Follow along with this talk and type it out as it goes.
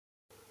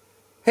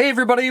Hey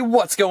everybody,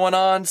 what's going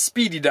on?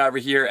 Speedy Diver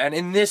here, and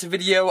in this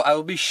video I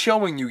will be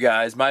showing you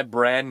guys my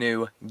brand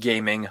new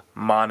gaming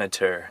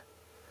monitor.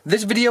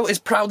 This video is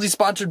proudly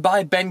sponsored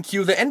by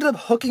BenQ. They ended up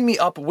hooking me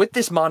up with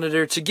this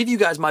monitor to give you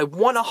guys my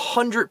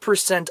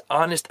 100%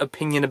 honest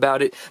opinion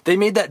about it. They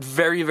made that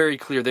very, very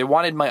clear. They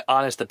wanted my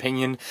honest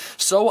opinion,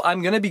 so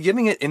I'm going to be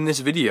giving it in this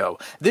video.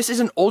 This is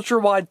an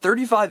ultra-wide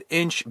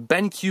 35-inch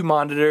BenQ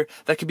monitor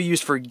that can be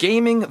used for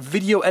gaming,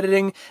 video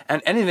editing,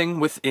 and anything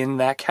within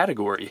that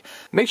category.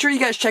 Make sure you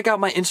guys check out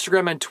my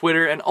Instagram and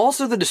Twitter, and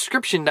also the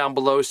description down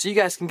below so you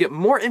guys can get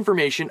more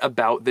information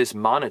about this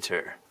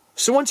monitor.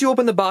 So once you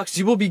open the box,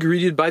 you will be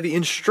greeted by the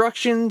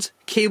instructions,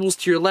 cables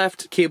to your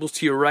left, cables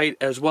to your right,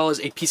 as well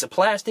as a piece of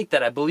plastic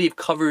that I believe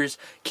covers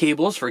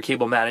cables for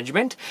cable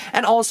management,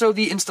 and also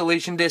the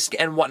installation disc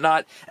and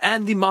whatnot,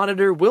 and the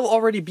monitor will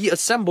already be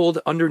assembled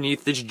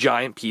underneath this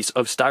giant piece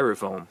of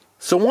styrofoam.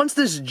 So once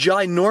this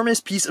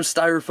ginormous piece of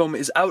styrofoam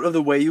is out of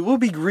the way, you will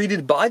be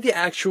greeted by the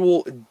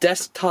actual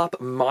desktop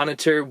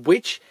monitor,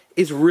 which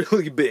is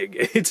really big.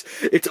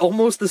 It's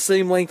almost the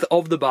same length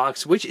of the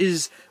box, which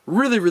is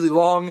really, really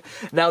long.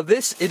 Now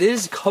it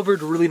is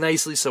covered really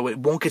nicely so it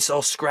won't get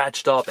all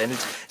scratched up, and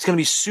it's gonna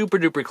be super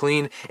duper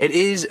clean. It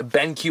is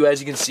BenQ, as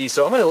you can see,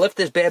 so I'm gonna lift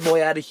this bad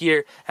boy out of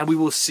here and we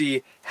will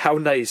see how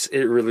nice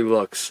it really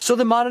looks. So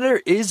the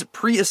monitor is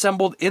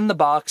pre-assembled in the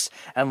box,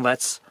 and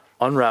let's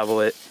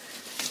unravel it.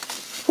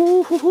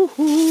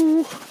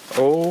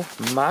 Oh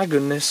my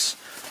goodness.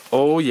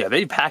 Oh yeah,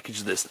 they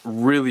packaged this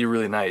really,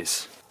 really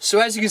nice. So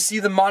as you can see,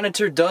 the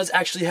monitor does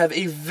actually have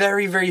a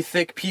very, very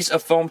thick piece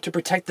of foam to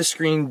protect the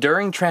screen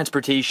during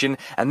transportation,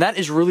 and that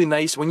is really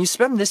nice. When you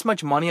spend this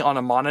much money on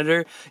a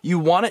monitor, you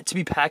want it to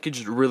be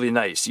packaged really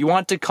nice. You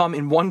want it to come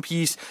in one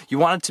piece. You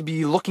want it to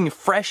be looking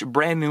fresh,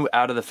 brand new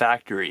out of the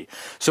factory.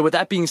 So with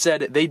that being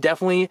said, they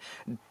definitely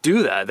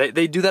do that.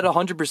 They do that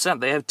 100%.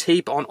 They have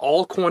tape on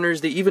all corners.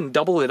 They even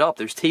double it up.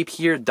 There's tape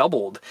here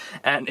doubled,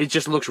 and it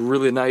just looks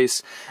really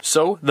nice.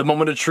 So the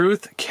moment of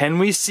truth, can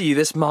we see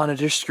this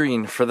monitor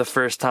screen for the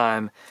first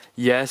time?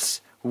 Yes,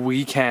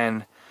 we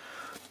can.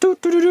 Ooh,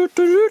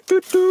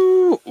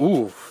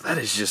 that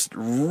is just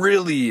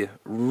really,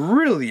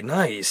 really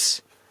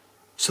nice.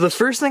 So the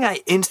first thing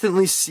I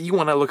instantly see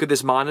when I look at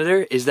this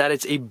monitor is that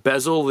it's a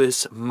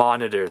bezel-less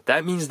monitor.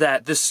 That means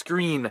that the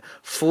screen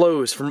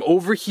flows from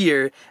over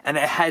here and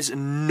it has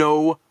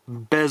no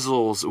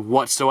bezels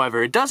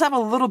whatsoever. It does have a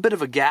little bit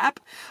of a gap,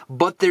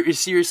 but there is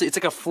seriously, it's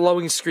like a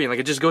flowing screen. Like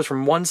it just goes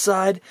from one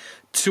side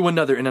to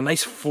another in a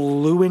nice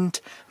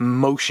fluent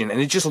motion, and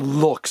it just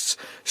looks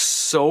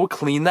so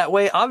clean that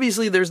way.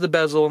 Obviously there's the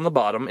bezel on the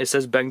bottom, it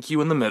says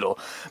BenQ in the middle,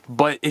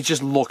 but it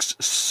just looks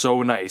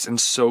so nice and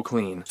so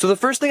clean. So the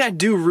first thing I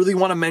do really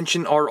want to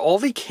mention are all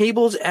the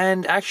cables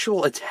and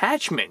actual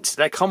attachments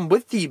that come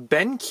with the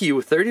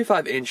BenQ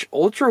 35-inch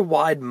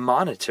ultra-wide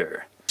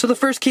monitor. So the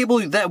first cable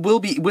that will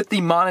be with the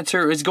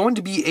monitor is going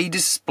to be a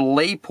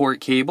DisplayPort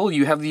cable.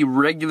 You have the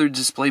regular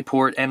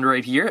DisplayPort end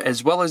right here,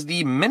 as well as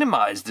the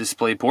minimized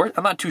DisplayPort.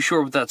 I'm not too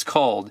sure what that's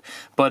called,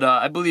 but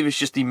I believe it's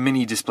just the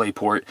mini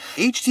DisplayPort.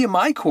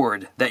 HDMI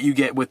cord that you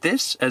get with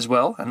this as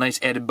well, a nice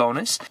added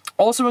bonus.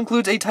 Also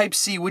includes a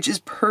Type-C, which is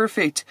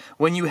perfect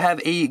when you have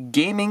a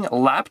gaming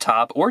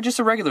laptop or just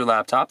a regular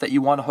laptop that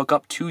you want to hook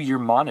up to your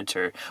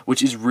monitor,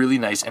 which is really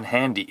nice and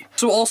handy.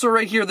 So also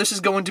right here, this is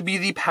going to be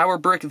the power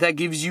brick that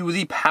gives you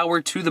the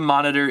power to the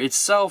monitor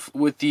itself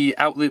with the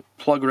outlet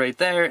plug right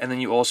there, and then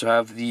you also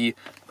have the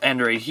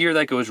end right here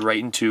that goes right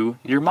into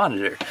your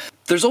monitor.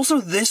 There's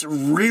also this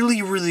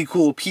really, really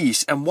cool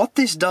piece, and what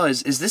this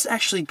does is this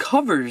actually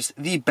covers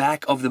the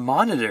back of the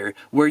monitor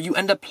where you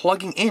end up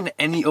plugging in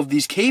any of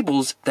these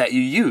cables that you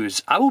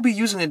use. I will be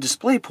using a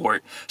DisplayPort,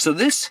 so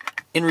this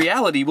in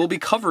reality will be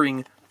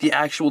covering the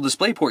actual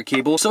DisplayPort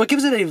cable, so it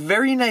gives it a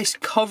very nice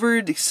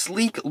covered,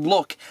 sleek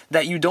look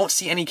that you don't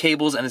see any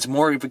cables, and it's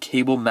more of a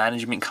cable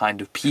management kind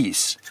of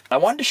piece. I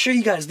wanted to show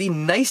you guys the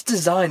nice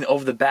design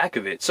of the back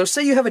of it. So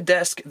say you have a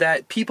desk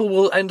that people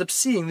will end up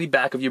seeing the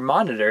back of your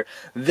monitor.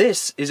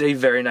 This is a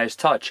very nice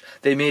touch.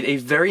 They made a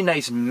very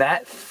nice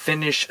matte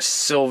finish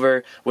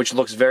silver, which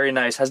looks very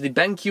nice. Has the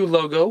BenQ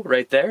logo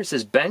right there. It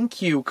says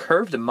BenQ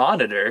curved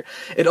monitor.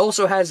 It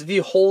also has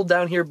the hole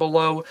down here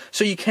below,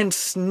 so you can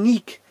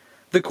sneak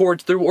the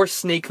cords through or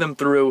snake them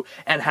through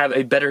and have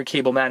a better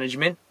cable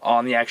management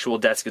on the actual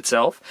desk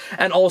itself.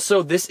 And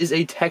also this is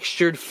a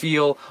textured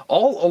feel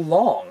all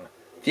along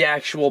the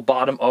actual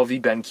bottom of the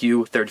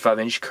BenQ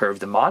 35-inch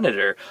curved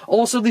monitor.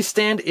 Also the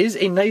stand is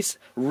a nice,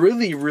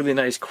 really, really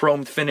nice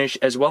chromed finish,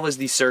 as well as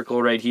the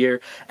circle right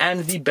here,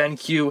 and the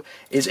BenQ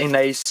is a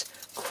nice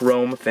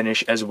chrome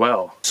finish as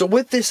well. So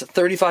with this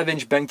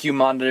 35-inch BenQ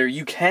monitor,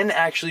 you can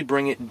actually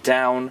bring it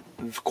down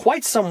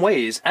quite some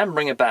ways and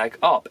bring it back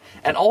up.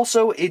 And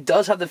also it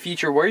does have the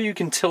feature where you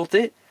can tilt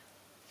it,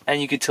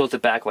 and you can tilt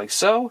it back like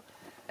so.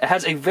 It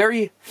has a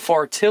very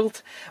far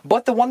tilt,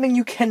 but the one thing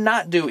you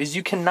cannot do is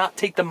you cannot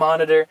take the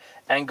monitor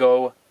and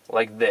go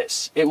like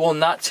this. It will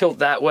not tilt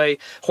that way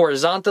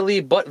horizontally,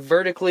 but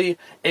vertically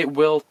it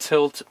will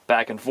tilt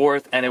back and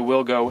forth, and it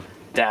will go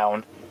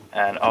down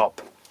and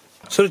up.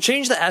 So to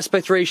change the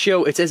aspect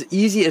ratio, it's as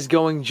easy as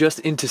going just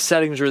into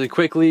settings really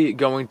quickly,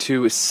 going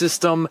to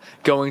system,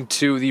 going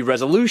to the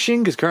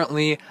resolution, because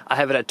currently I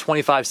have it at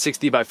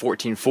 2560 by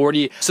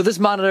 1440. So this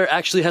monitor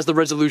actually has the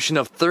resolution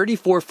of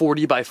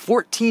 3440 by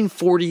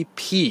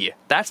 1440p.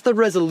 That's the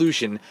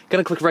resolution.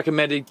 Gonna click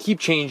recommended, keep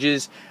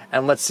changes,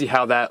 and let's see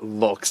how that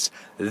looks.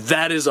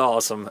 That is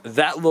awesome.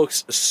 That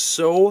looks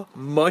so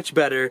much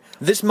better.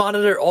 This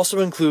monitor also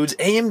includes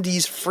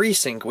AMD's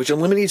FreeSync, which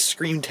eliminates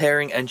screen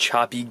tearing and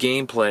choppy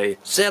gameplay.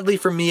 Sadly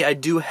for me, I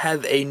do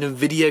have a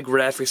NVIDIA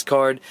graphics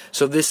card,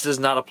 so this does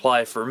not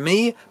apply for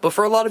me, but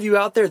for a lot of you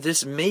out there,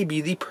 this may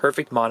be the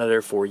perfect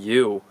monitor for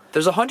you.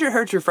 There's a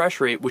 100Hz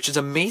refresh rate, which is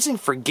amazing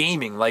for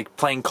gaming, like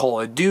playing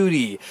Call of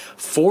Duty,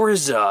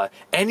 Forza,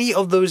 any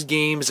of those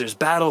games. There's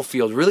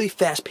Battlefield, really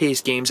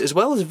fast-paced games, as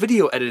well as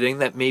video editing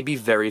that may be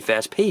very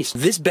fast-paced.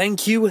 This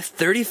BenQ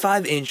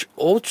 35-inch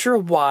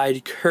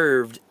ultra-wide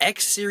curved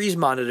X-series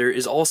monitor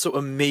is also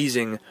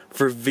amazing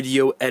for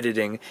video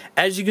editing.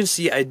 As you can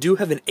see, I do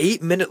have an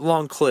 8-minute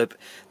long clip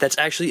that's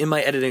actually in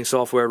my editing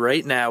software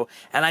right now,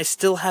 and I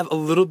still have a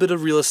little bit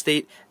of real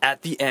estate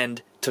at the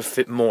end to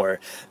fit more.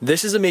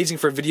 This is amazing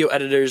for video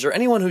editors or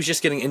anyone who's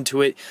just getting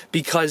into it,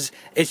 because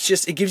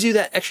it gives you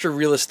that extra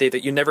real estate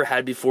that you never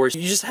had before.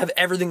 You just have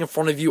everything in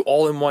front of you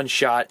all in one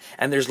shot,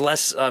 and there's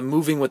less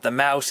moving with the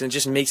mouse, and it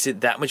just makes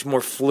it that much more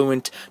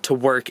fluent to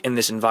work in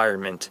this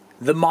environment.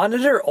 The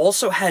monitor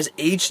also has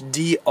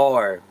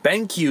HDR,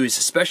 BenQ's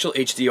special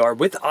HDR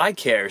with eye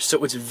care,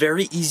 so it's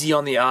very easy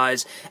on the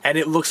eyes, and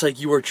it looks like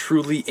you are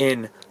truly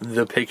in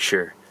the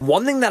picture.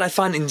 One thing that I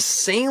find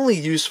insanely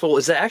useful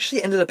is I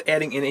actually ended up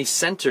adding in a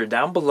sensor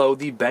down below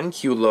the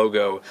BenQ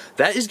logo.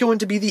 That is going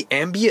to be the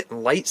ambient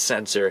light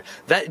sensor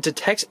that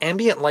detects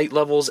ambient light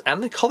levels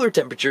and the color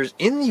temperatures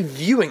in the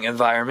viewing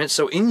environment,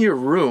 so in your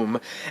room,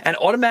 and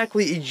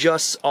automatically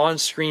adjusts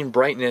on-screen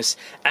brightness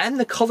and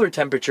the color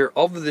temperature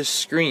of the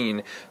screen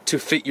to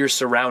fit your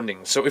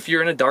surroundings. So if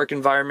you're in a dark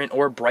environment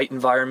or a bright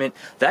environment,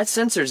 that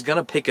sensor is going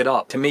to pick it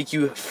up to make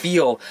you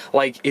feel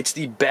like it's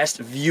the best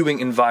viewing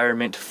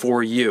environment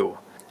for you.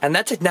 And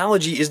that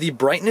technology is the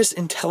Brightness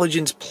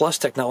Intelligence Plus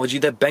technology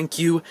that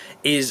BenQ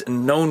is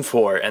known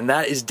for, and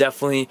that is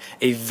definitely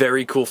a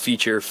very cool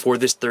feature for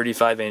this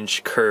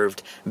 35-inch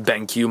curved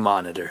BenQ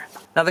monitor.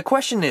 Now the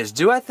question is,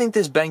 do I think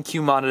this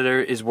BenQ monitor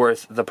is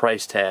worth the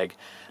price tag?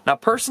 Now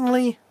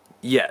personally,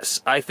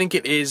 yes, I think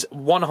it is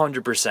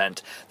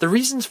 100%. The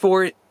reasons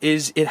for it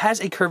is it has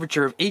a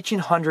curvature of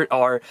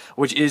 1800R,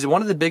 which is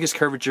one of the biggest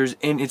curvatures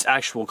in its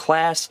actual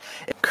class.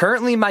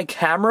 Currently, my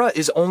camera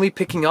is only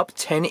picking up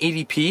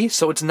 1080p,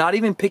 so it's not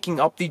even picking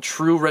up the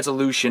true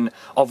resolution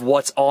of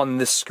what's on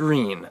the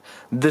screen.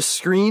 The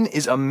screen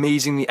is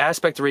amazing. The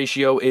aspect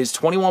ratio is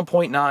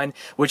 21.9,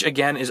 which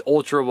again is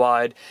ultra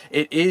wide.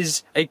 It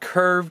is a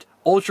curved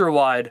ultra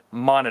wide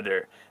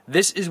monitor.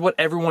 This is what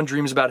everyone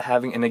dreams about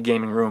having in a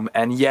gaming room,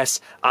 and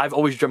yes, I've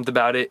always dreamt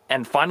about it,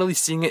 and finally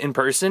seeing it in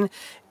person,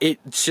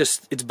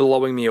 it's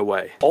blowing me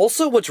away.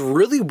 Also, what's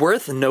really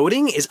worth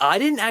noting is I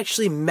didn't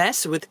actually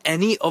mess with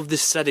any of the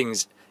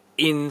settings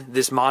in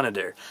this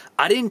monitor.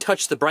 I didn't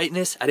touch the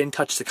brightness, I didn't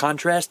touch the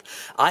contrast,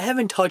 I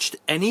haven't touched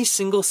any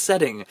single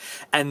setting,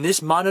 and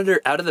this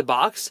monitor out of the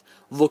box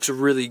looks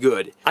really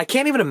good. I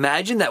can't even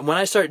imagine that when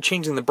I start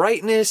changing the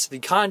brightness, the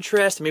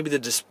contrast, maybe the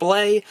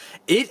display,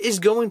 it is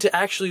going to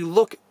actually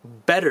look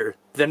better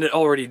than it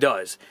already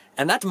does.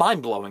 And that's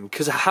mind-blowing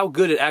because of how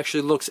good it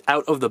actually looks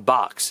out of the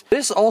box.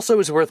 This also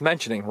is worth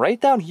mentioning. Right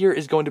down here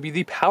is going to be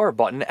the power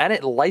button, and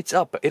it lights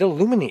up, it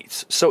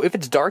illuminates. So if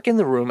it's dark in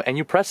the room and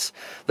you press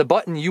the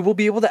button, you will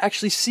be able to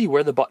actually see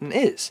where the button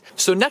is.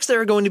 So next there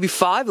are going to be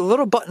 5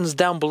 little buttons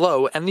down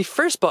below, and the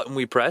first button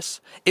we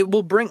press, it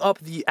will bring up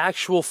the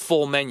actual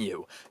full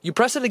menu. You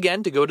press it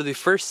again to go to the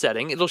first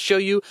setting. It'll show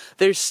you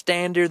there's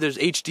standard, there's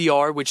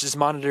HDR, which this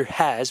monitor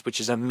has, which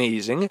is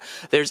amazing.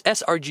 There's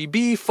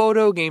sRGB,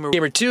 photo,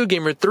 gamer 2,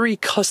 gamer 3,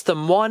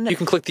 custom 1. You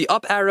can click the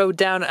up arrow,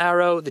 down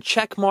arrow, the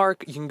check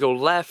mark, you can go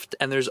left,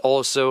 and there's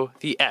also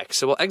the X.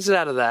 So we'll exit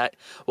out of that.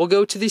 We'll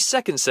go to the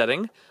second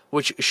setting,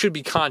 which should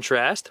be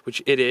contrast,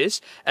 which it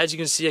is. As you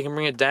can see, I can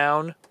bring it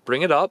down,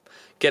 bring it up,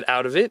 get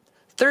out of it.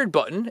 Third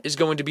button is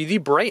going to be the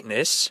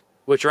brightness,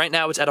 which right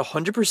now it's at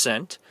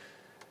 100%.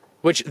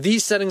 Which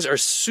these settings are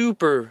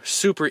super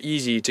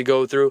easy to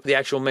go through. The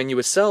actual menu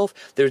itself,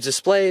 there's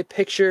display,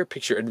 picture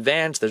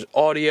advanced, there's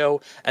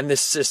audio, and the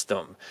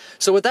system.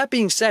 So with that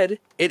being said,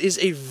 it is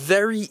a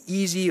very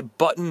easy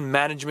button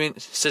management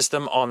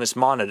system on this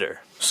monitor.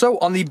 So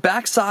on the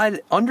back side,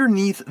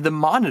 underneath the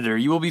monitor,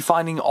 you will be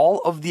finding all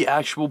of the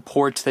actual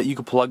ports that you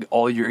can plug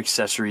all your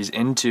accessories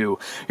into.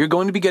 You're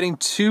going to be getting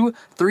 2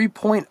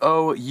 3.0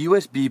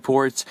 USB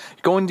ports.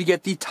 You're going to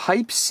get the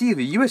Type-C,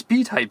 the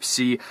USB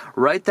Type-C,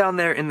 right down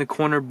there in the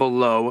corner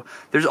below.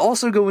 There's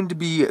also going to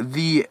be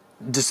the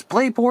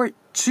display port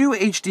 2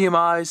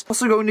 HDMIs.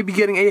 Also going to be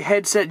getting a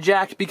headset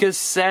jack because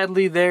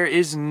sadly there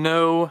is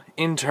no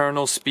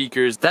internal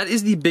speakers. That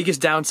is the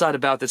biggest downside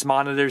about this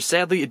monitor.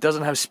 Sadly, it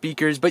doesn't have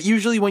speakers, but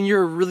usually when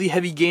you're a really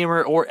heavy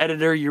gamer or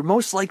editor, you're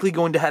most likely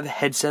going to have a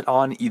headset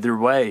on either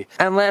way.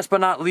 And last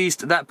but not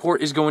least, that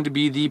port is going to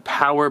be the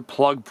power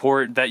plug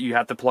port that you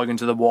have to plug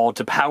into the wall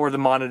to power the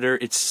monitor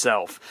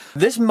itself.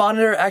 This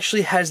monitor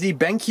actually has the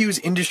BenQ's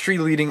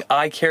industry-leading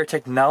eye care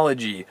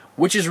technology,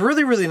 which is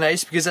really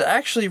nice because it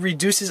actually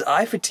reduces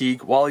eye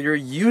fatigue while you're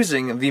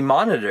using the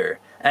monitor,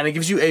 and it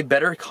gives you a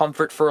better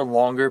comfort for a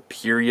longer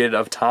period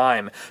of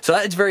time. So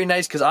that is very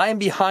nice because I am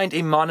behind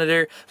a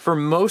monitor for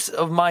most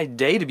of my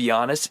day, to be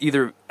honest,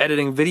 either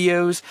editing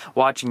videos,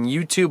 watching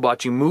YouTube,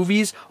 watching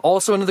movies.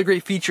 Also, another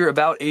great feature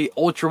about a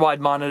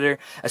ultra-wide monitor,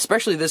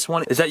 especially this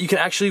one, is that you can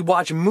actually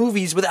watch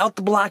movies without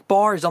the black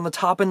bars on the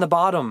top and the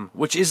bottom,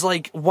 which is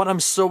like what I'm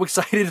so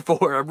excited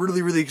for. I'm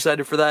really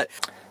excited for that.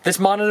 This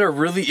monitor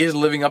really is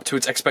living up to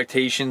its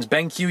expectations.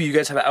 BenQ, you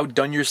guys have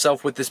outdone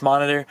yourself with this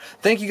monitor.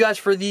 Thank you guys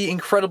for the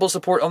incredible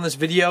support on this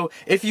video.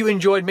 If you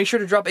enjoyed, make sure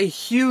to drop a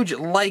huge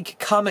like,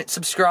 comment,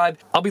 subscribe.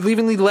 I'll be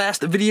leaving the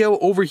last video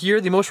over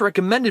here, the most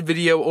recommended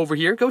video over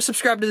here. Go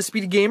subscribe to the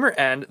Speedy Gamer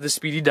and the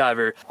Speedy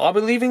Diver. I'll be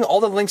leaving all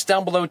the links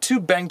down below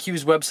to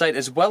BenQ's website,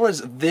 as well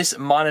as this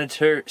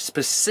monitor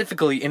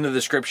specifically in the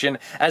description,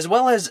 as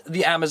well as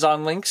the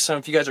Amazon links. So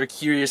if you guys are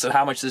curious at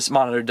how much this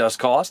monitor does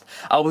cost,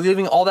 I'll be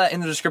leaving all that in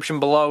the description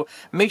below.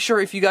 Make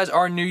sure if you guys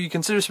are new, you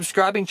consider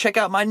subscribing. Check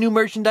out my new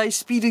merchandise,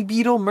 Speedy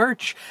Beetle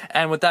merch.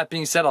 And with that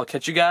being said, I'll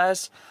catch you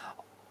guys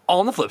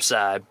on the flip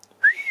side.